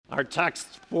Our text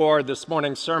for this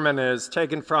morning's sermon is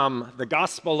taken from the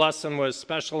gospel lesson with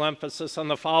special emphasis on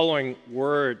the following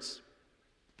words.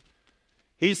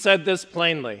 He said this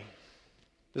plainly.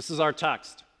 This is our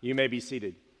text. You may be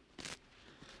seated.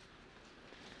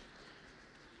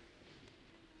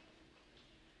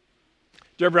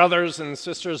 Dear brothers and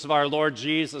sisters of our Lord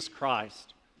Jesus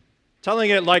Christ, telling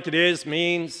it like it is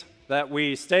means that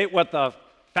we state what the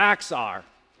facts are,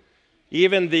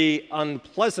 even the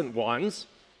unpleasant ones,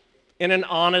 in an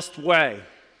honest way.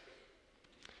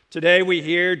 Today we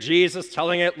hear Jesus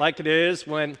telling it like it is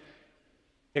when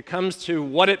it comes to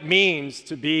what it means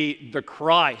to be the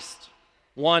Christ,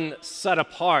 one set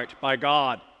apart by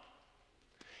God.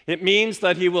 It means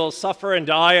that he will suffer and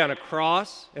die on a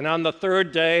cross and on the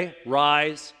third day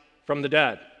rise from the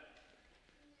dead.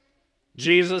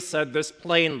 Jesus said this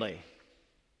plainly.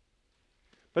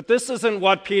 But this isn't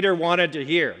what Peter wanted to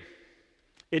hear.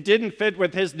 It didn't fit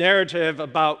with his narrative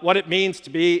about what it means to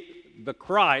be the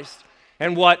Christ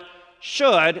and what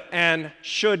should and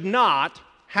should not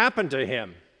happen to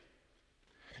him.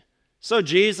 So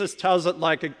Jesus tells it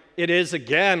like it is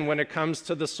again when it comes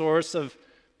to the source of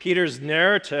Peter's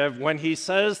narrative when he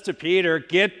says to Peter,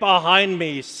 "Get behind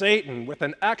me, Satan," with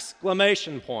an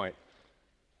exclamation point.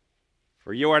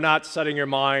 For you are not setting your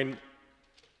mind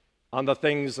on the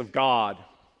things of God,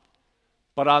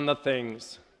 but on the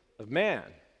things of man.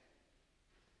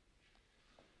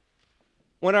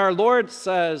 When our Lord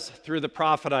says through the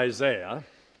prophet Isaiah,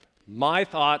 "My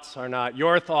thoughts are not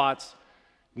your thoughts,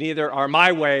 neither are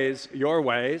my ways your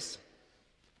ways,"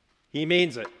 he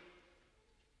means it.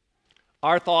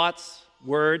 Our thoughts,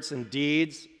 words, and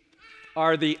deeds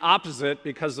are the opposite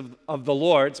because of the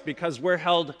Lord's, because we're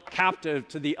held captive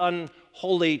to the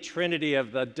unholy trinity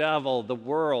of the devil, the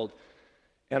world,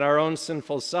 and our own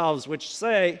sinful selves, which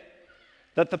say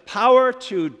that the power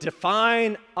to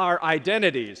define our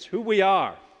identities, who we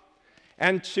are,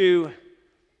 and to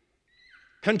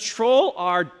control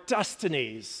our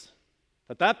destinies,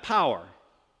 that power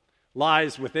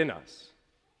lies within us.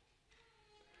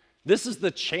 This is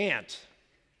the chant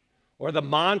or the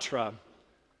mantra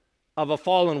of a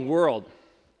fallen world,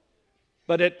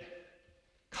 but it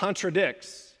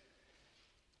contradicts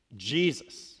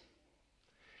Jesus.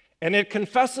 And it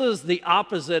confesses the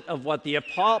opposite of what the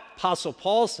Apostle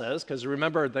Paul says, because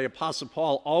remember, the Apostle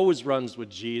Paul always runs with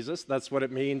Jesus. That's what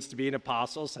it means to be an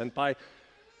apostle, sent by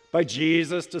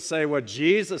Jesus to say what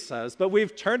Jesus says. But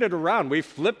we've turned it around. We've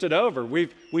flipped it over.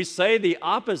 We say the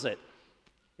opposite.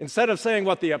 Instead of saying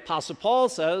what the Apostle Paul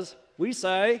says, we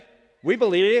say, we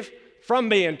believe, from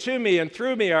me and to me and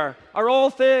through me are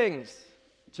all things.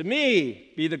 To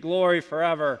me be the glory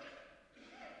forever.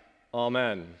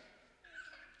 Amen.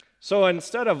 So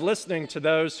instead of listening to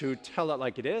those who tell it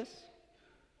like it is,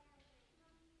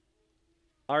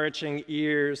 our itching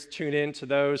ears tune in to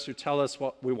those who tell us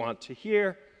what we want to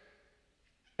hear,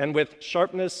 and with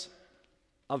sharpness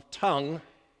of tongue,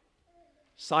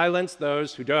 silence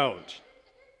those who don't.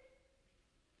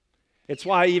 It's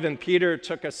why even Peter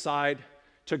took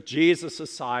Jesus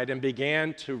aside and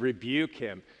began to rebuke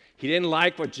him. He didn't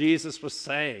like what Jesus was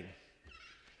saying.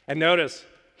 And notice,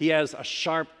 he has a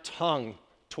sharp tongue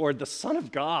toward the Son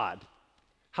of God.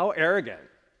 How arrogant.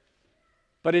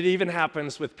 But it even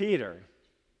happens with Peter.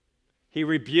 He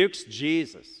rebukes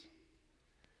Jesus.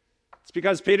 It's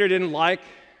because Peter didn't like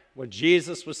what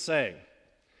Jesus was saying.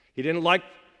 He didn't like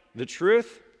the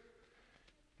truth.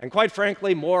 And quite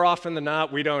frankly, more often than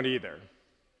not, we don't either.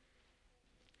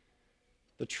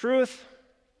 The truth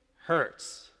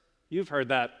hurts. You've heard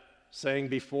that saying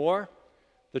before.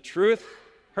 The truth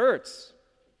hurts.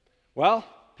 Well,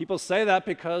 people say that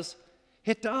because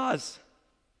it does.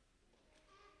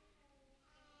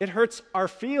 It hurts our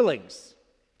feelings,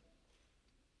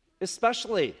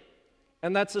 especially,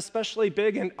 and that's especially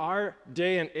big in our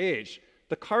day and age.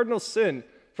 The cardinal sin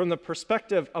from the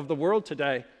perspective of the world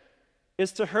today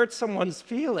is to hurt someone's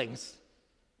feelings.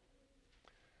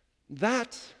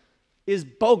 That is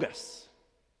bogus.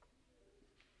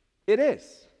 It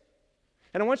is.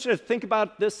 And I want you to think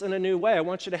about this in a new way. I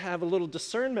want you to have a little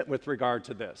discernment with regard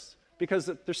to this, because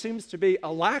there seems to be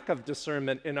a lack of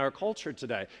discernment in our culture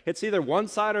today. It's either one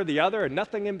side or the other and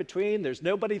nothing in between. There's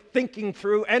nobody thinking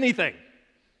through anything.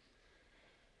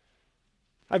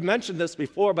 I've mentioned this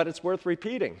before, but it's worth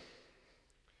repeating.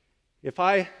 If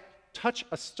I touch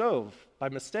a stove by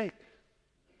mistake,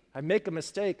 I make a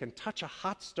mistake and touch a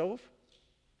hot stove,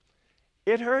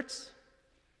 it hurts.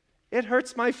 It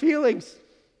hurts my feelings.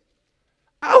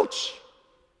 Ouch!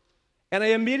 And I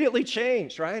immediately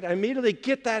change, right? I immediately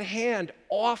get that hand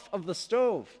off of the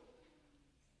stove.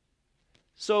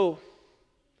 So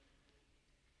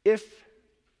if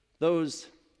those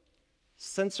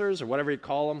sensors or whatever you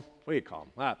call them. What do you call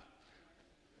them?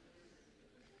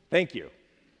 Thank you.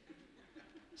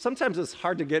 Sometimes it's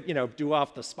hard to get, do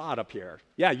off the spot up here.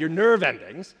 Yeah, your nerve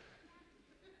endings.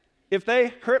 If they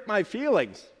hurt my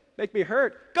feelings, make me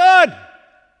hurt, good.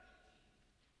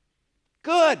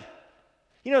 Good.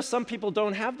 Some people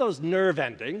don't have those nerve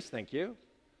endings, thank you.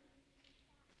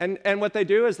 And what they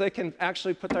do is they can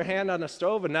actually put their hand on a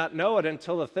stove and not know it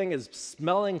until the thing is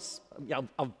smelling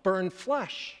of burned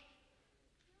flesh.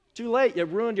 Too late, you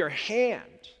ruined your hand.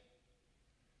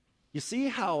 You see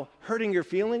how hurting your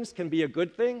feelings can be a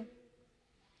good thing?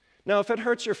 Now, if it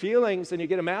hurts your feelings and you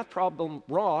get a math problem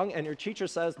wrong and your teacher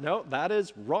says, no, that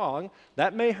is wrong,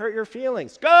 that may hurt your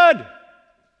feelings. Good!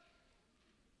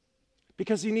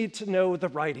 Because you need to know the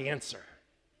right answer.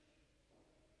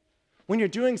 When you're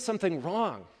doing something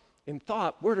wrong in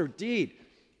thought, word, or deed,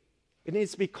 it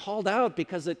needs to be called out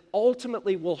because it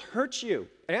ultimately will hurt you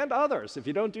and others. If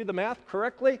you don't do the math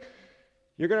correctly,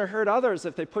 you're going to hurt others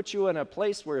if they put you in a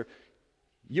place where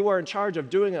you are in charge of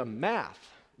doing the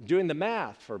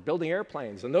math for building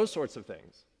airplanes and those sorts of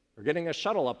things, or getting a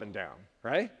shuttle up and down,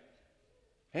 right?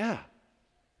 Yeah.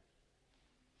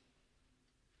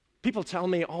 People tell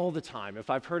me all the time, if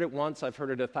I've heard it once, I've heard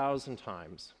it 1,000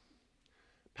 times.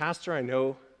 Pastor, I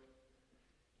know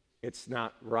it's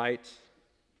not right,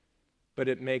 but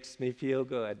it makes me feel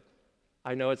good.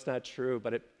 I know it's not true,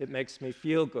 but it makes me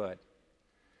feel good.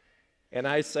 And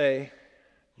I say,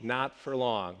 not for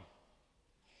long.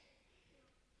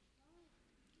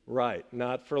 Right,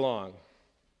 not for long.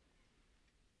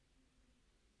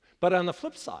 But on the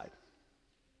flip side,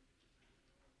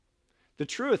 the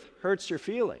truth hurts your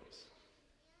feelings.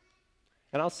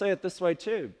 And I'll say it this way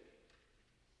too,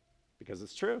 because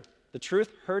it's true. The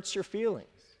truth hurts your feelings,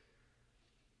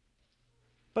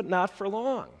 but not for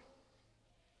long.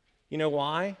 You know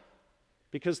why?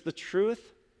 Because the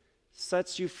truth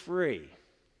sets you free.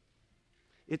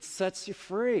 It sets you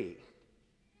free.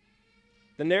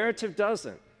 The narrative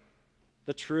doesn't.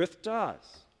 The truth does.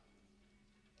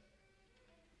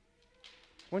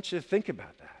 I want you to think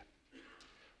about that.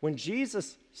 When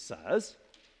Jesus says,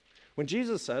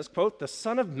 quote, the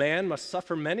Son of Man must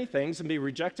suffer many things and be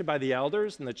rejected by the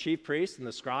elders and the chief priests and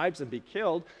the scribes and be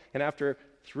killed, and after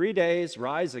 3 days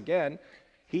rise again,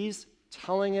 he's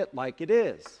telling it like it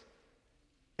is.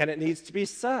 And it needs to be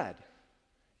said.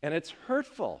 And it's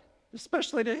hurtful,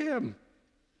 especially to him.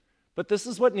 But this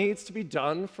is what needs to be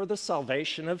done for the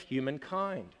salvation of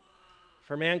humankind,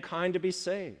 for mankind to be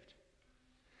saved.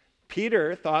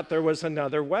 Peter thought there was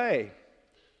another way,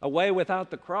 a way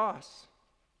without the cross.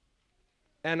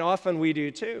 And often we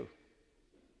do too.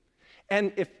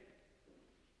 And if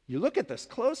you look at this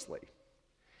closely,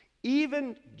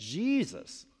 even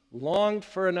Jesus longed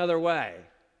for another way.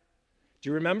 Do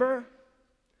you remember?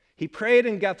 He prayed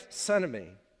in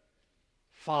Gethsemane,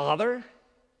 Father,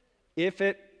 if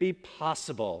it be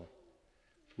possible,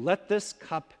 let this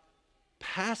cup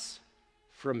pass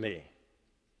from me.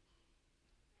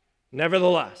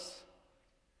 Nevertheless,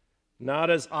 not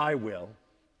as I will,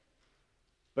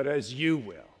 but as you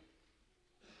will.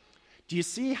 Do you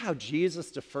see how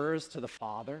Jesus defers to the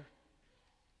Father?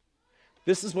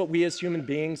 This is what we as human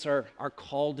beings are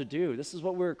called to do. This is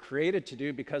what we're created to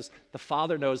do because the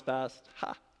Father knows best.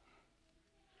 Ha!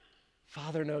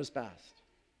 Father knows best.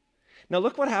 Now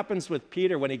look what happens with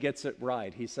Peter when he gets it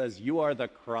right. He says, you are the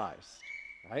Christ,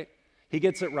 right? He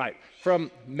gets it right. From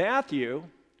Matthew,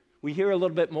 we hear a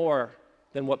little bit more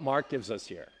than what Mark gives us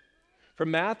here.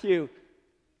 From Matthew,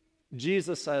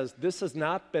 Jesus says, this doesn't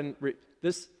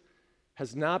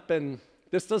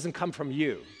come from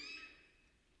you.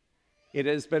 It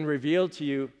has been revealed to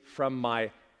you from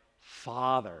my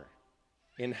Father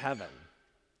in heaven.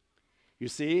 You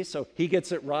see? So he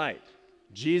gets it right.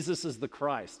 Jesus is the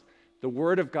Christ. The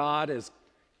Word of God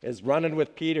is running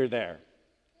with Peter there,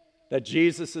 that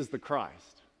Jesus is the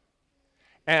Christ.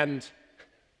 And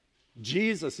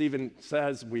Jesus even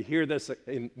says, we hear this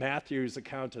in Matthew's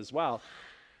account as well,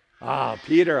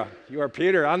 Peter, you are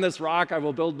Peter. On this rock I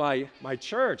will build my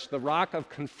church, the rock of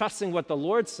confessing what the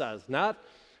Lord says, not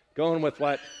going with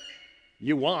what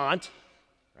you want,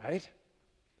 right?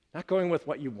 Not going with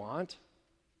what you want.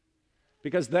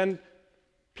 Because then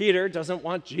Peter doesn't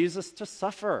want Jesus to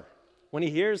suffer. When he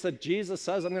hears that Jesus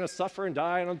says, I'm going to suffer and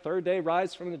die and on the third day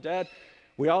rise from the dead,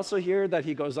 we also hear that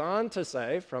he goes on to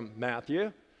say from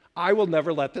Matthew, I will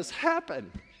never let this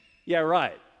happen. Yeah,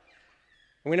 right.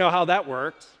 And we know how that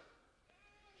worked.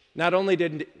 Not only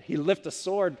did he lift a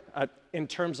sword in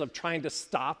terms of trying to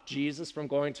stop Jesus from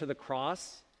going to the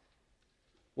cross,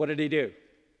 what did he do?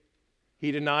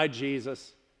 He denied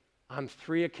Jesus on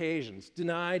 3 occasions,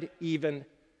 denied even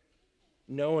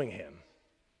knowing him.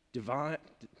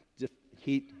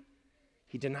 he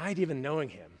denied even knowing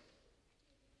him.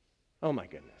 Oh my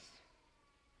goodness.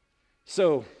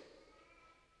 So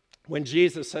when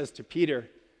Jesus says to Peter,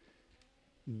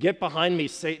 "Get behind me,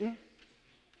 Satan,"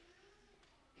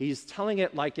 he's telling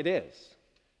it like it is.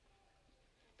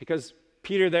 Because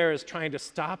Peter there is trying to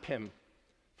stop him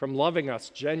from loving us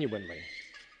genuinely.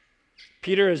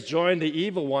 Peter has joined the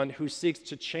evil one who seeks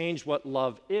to change what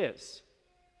love is,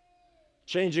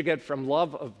 changing it from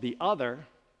love of the other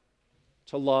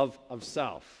to love of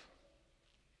self.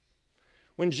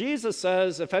 When Jesus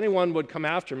says, "If anyone would come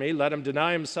after me, let him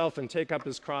deny himself and take up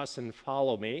his cross and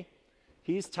follow me,"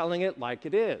 he's telling it like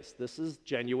it is. This is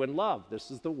genuine love. This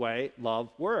is the way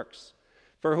love works.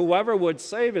 For whoever would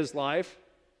save his life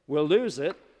will lose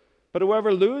it, but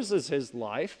whoever loses his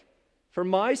life for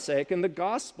my sake and the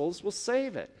gospel's will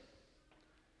save it.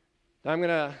 Now I'm going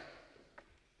to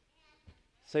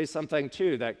say something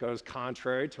too that goes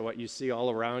contrary to what you see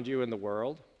all around you in the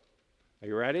world. Are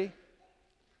you ready?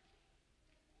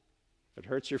 If it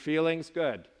hurts your feelings,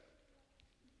 good.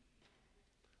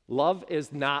 Love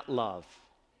is not love.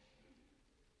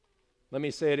 Let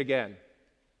me say it again.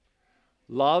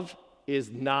 Love is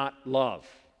not love.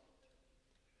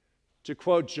 To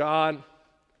quote John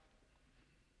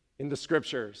in the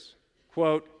scriptures,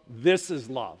 quote, "This is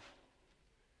love.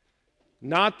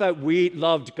 Not that we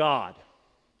loved God,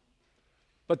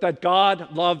 but that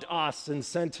God loved us and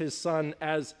sent his Son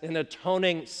as an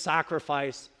atoning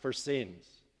sacrifice for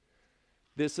sins."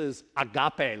 This is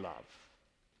agape love,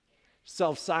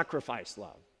 self-sacrifice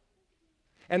love.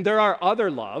 And there are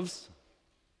other loves,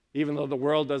 even though the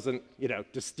world doesn't,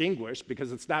 distinguish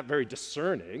because it's not very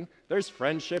discerning. There's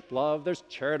friendship love, there's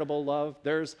charitable love,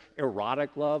 there's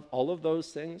erotic love, all of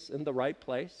those things in the right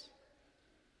place.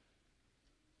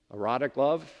 Erotic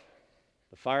love,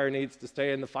 the fire needs to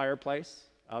stay in the fireplace.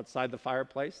 Outside the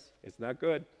fireplace, it's not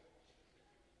good.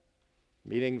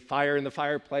 Meaning fire in the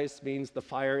fireplace means the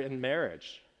fire in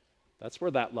marriage. That's where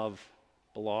that love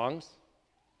belongs.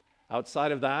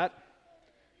 Outside of that,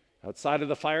 outside of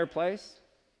the fireplace,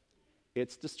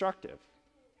 it's destructive.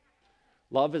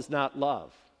 Love is not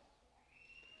love.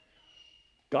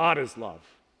 God is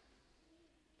love.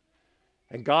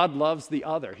 And God loves the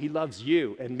other. He loves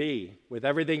you and me with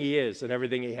everything he is and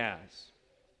everything he has.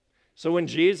 So when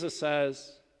Jesus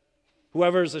says,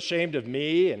 "Whoever is ashamed of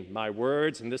me and my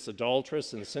words in this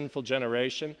adulterous and sinful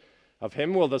generation, of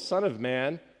him will the Son of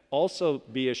Man also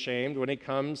be ashamed when he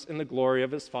comes in the glory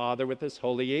of his Father with his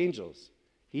holy angels."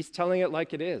 He's telling it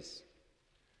like it is.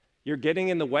 You're getting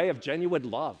in the way of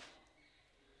genuine love.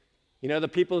 The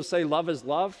people who say love is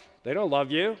love, they don't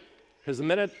love you. Because the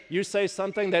minute you say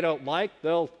something they don't like,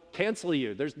 they'll cancel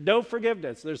you. There's no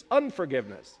forgiveness. There's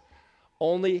unforgiveness.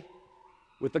 Only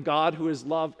with the God who is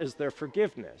love is there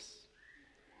forgiveness,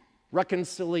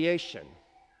 reconciliation,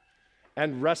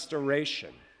 and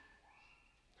restoration.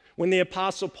 When the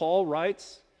Apostle Paul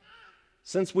writes,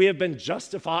 "Since we have been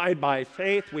justified by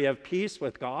faith, we have peace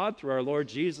with God through our Lord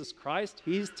Jesus Christ,"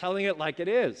 he's telling it like it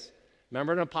is.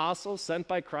 Remember an apostle sent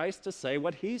by Christ to say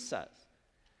what he says.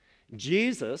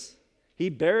 Jesus, he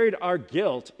buried our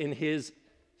guilt in his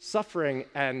suffering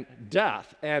and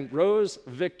death and rose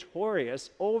victorious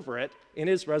over it in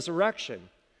his resurrection.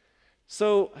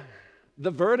 So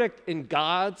the verdict in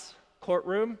God's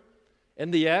courtroom,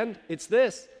 in the end, it's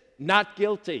this: not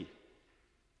guilty.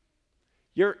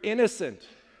 You're innocent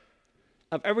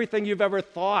of everything you've ever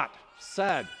thought,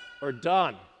 said, or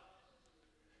done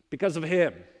because of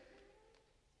him.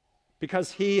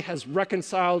 Because he has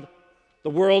reconciled the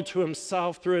world to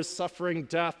himself through his suffering,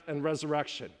 death, and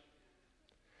resurrection.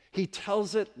 He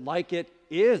tells it like it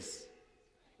is.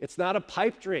 It's not a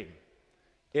pipe dream.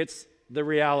 It's the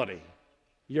reality.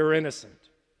 You're innocent.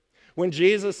 When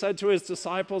Jesus said to his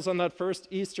disciples on that first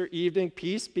Easter evening,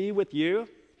 "Peace be with you,"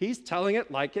 he's telling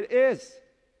it like it is.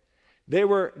 They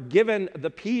were given the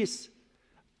peace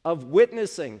of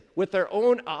witnessing with their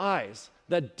own eyes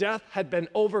that death had been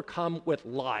overcome with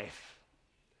life.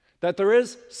 That there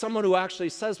is someone who actually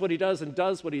says what he does and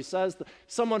does what he says,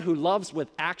 someone who loves with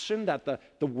action, that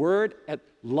the word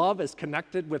love is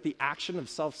connected with the action of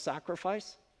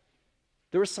self-sacrifice.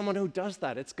 There is someone who does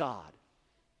that. It's God.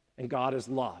 And God is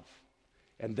love.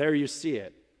 And there you see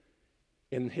it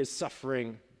in his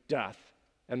suffering, death,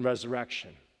 and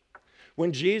resurrection.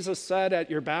 When Jesus said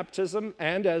at your baptism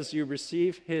and as you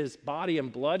receive his body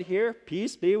and blood here,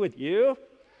 "Peace be with you,"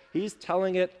 he's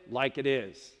telling it like it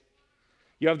is.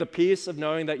 You have the peace of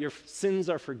knowing that your sins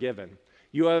are forgiven.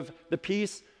 You have the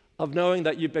peace of knowing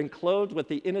that you've been clothed with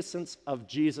the innocence of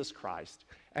Jesus Christ.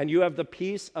 And you have the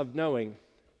peace of knowing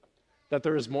that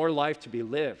there is more life to be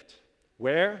lived.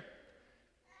 Where?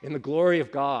 in the glory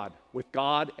of God, with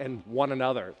God and one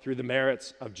another, through the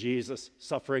merits of Jesus'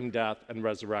 suffering, death, and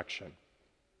resurrection.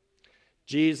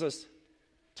 Jesus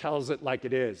tells it like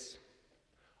it is.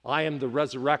 I am the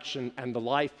resurrection and the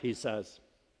life, he says.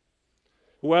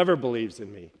 Whoever believes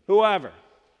in me, whoever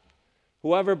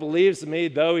believes in me,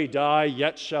 though he die,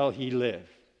 yet shall he live.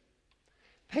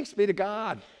 Thanks be to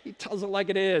God. He tells it like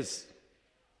it is.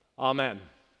 Amen.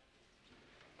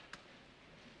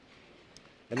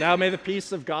 And now may the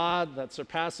peace of God that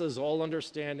surpasses all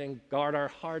understanding guard our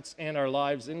hearts and our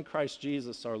lives in Christ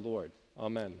Jesus our Lord.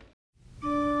 Amen.